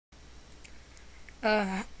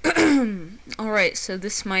Alright, so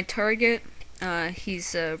this is my target.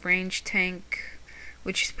 He's a range tank,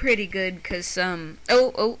 which is pretty good, because, oh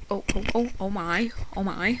my.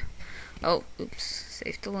 Oh, oops,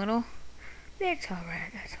 saved a little. That's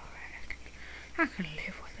alright, I can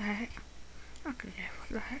live with that.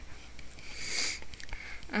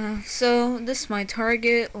 So, this is my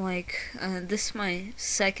target, this is my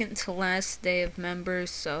second to last day of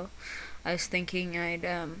members, so I was thinking I'd,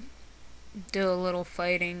 do a little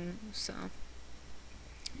fighting, so,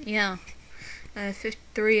 yeah,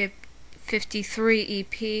 53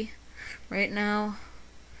 EP right now.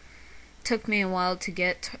 Took me a while to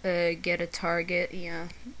get a target, yeah,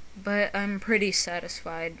 but I'm pretty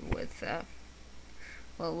satisfied with,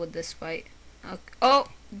 with this fight. Okay.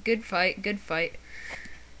 Oh, good fight.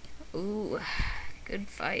 Ooh, good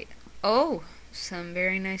fight. Oh, some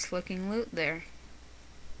very nice looking loot there.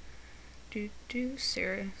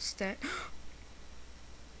 Sarah stat.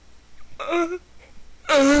 Oh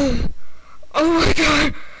my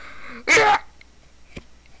god!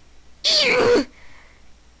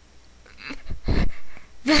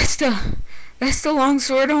 Vesta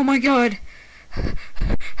longsword, oh my god! I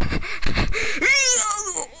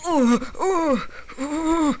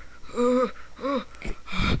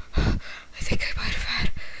think I might have had...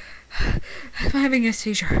 I'm having a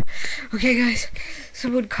seizure. Okay guys,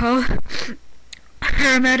 someone call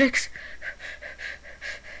paramedics.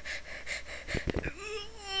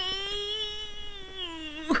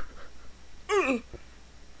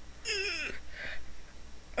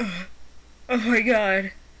 Oh my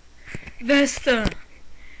god. Vesta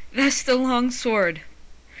longsword.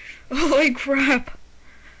 Holy crap.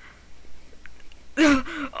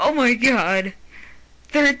 Oh my god.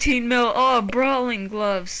 13 mil. Oh, brawling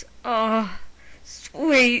gloves. Oh,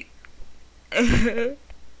 sweet.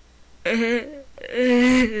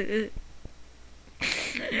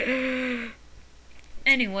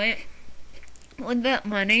 Anyway, with that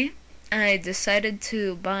money, I decided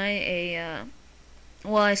to buy a,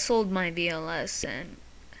 well, I sold my VLS, and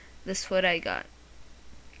this is what I got.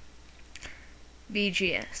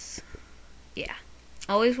 BGS. Yeah.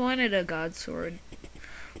 Always wanted a god sword.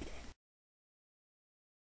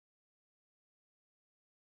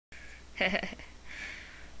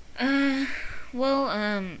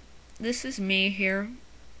 This is me here.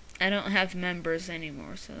 I don't have members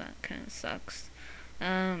anymore, so that kind of sucks.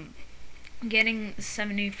 Getting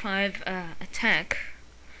 75 attack.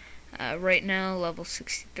 Right now, level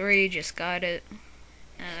 63, just got it.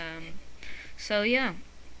 So yeah.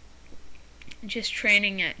 Just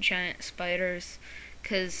training at giant spiders,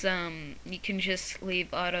 cause you can just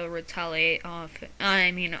leave auto retaliate off.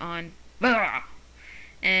 On,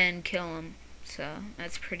 and kill them. So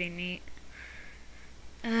that's pretty neat.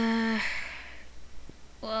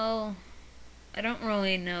 Well, I don't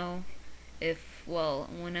really know if,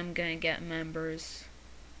 when I'm gonna get members.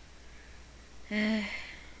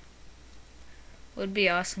 Would be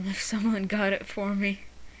awesome if someone got it for me.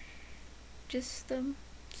 Just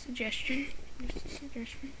suggestion. Just a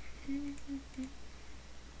suggestion.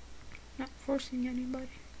 Not forcing anybody.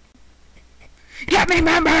 Get me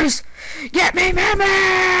members! Get me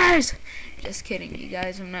members! Just kidding, you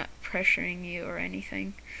guys. I'm not pressuring you or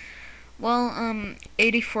anything. Well,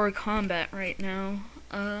 84 combat right now.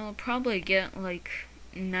 I'll probably get like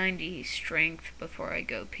 90 strength before I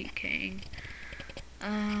go PKing.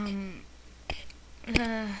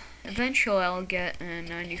 Eventually I'll get a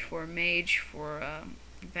 94 mage for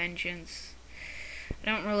vengeance. I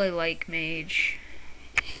don't really like mage.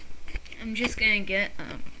 I'm just gonna get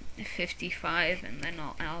 55 and then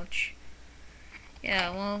I'll ouch.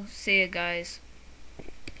 Yeah, well, see ya guys.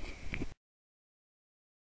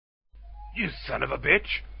 You son of a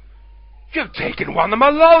bitch! You've taken one of my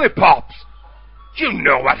lollipops! You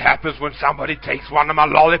know what happens when somebody takes one of my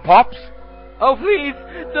lollipops? Oh please,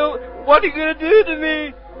 don't, what are you gonna do to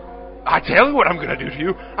me? I tell you what I'm gonna do to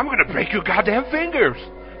you. I'm gonna break your goddamn fingers!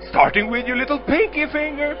 Starting with your little pinky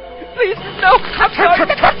finger. Please, no, I'm sorry.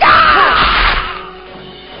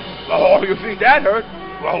 Oh, you think that hurt?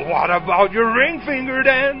 Well, what about your ring finger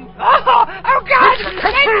then? Oh God,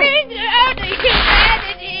 my finger!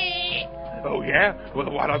 Oh yeah? Well,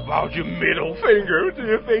 what about your middle finger? Do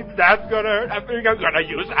you think that's gonna hurt? I think I'm gonna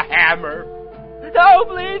use a hammer. No,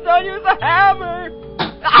 please don't use a hammer!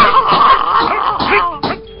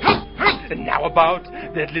 And now about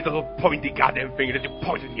that little pointy goddamn finger that you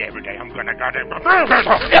point at me every day. I'm gonna goddamn...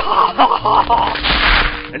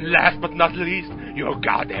 And last but not least, your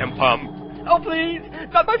goddamn thumb. Oh please,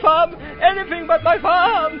 not my thumb! Anything but my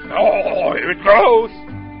thumb! Oh, here it goes!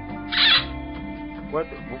 What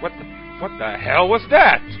the hell was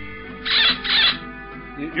that?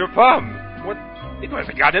 Your thumb. What? It was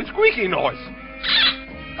a goddamn squeaky noise.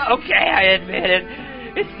 Okay, I admit it.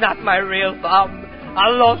 It's not my real thumb. I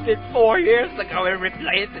lost it 4 years ago and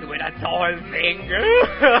replaced it with a toy finger.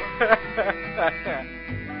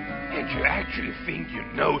 And you actually think you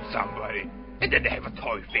know somebody, and then they have a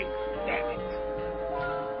toy finger. Damn it.